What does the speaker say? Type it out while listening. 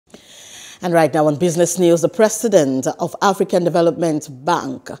And right now on business news, the president of African Development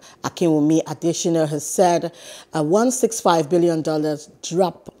Bank, Akinwunmi Adesina, has said a $165 billion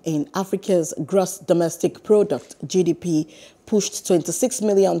drop in Africa's gross domestic product, GDP, pushed 26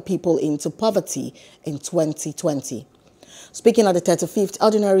 million people into poverty in 2020. Speaking at the 35th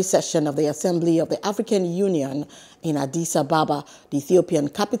ordinary session of the Assembly of the African Union in Addis Ababa, the Ethiopian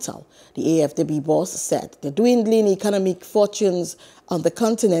capital, the AfDB boss said the dwindling economic fortunes on the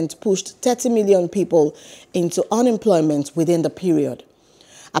continent pushed 30 million people into unemployment within the period.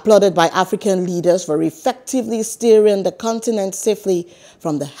 Applauded by African leaders for effectively steering the continent safely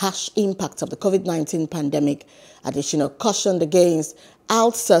from the harsh impact of the COVID-19 pandemic, additional cautioned against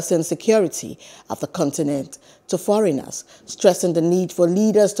outsourcing security of the continent to foreigners, stressing the need for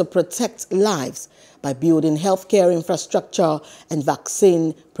leaders to protect lives by building healthcare infrastructure and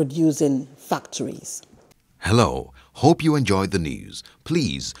vaccine-producing factories. Hello, hope you enjoyed the news.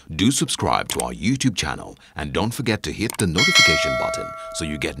 Please do subscribe to our YouTube channel and don't forget to hit the notification button so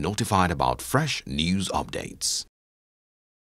you get notified about fresh news updates.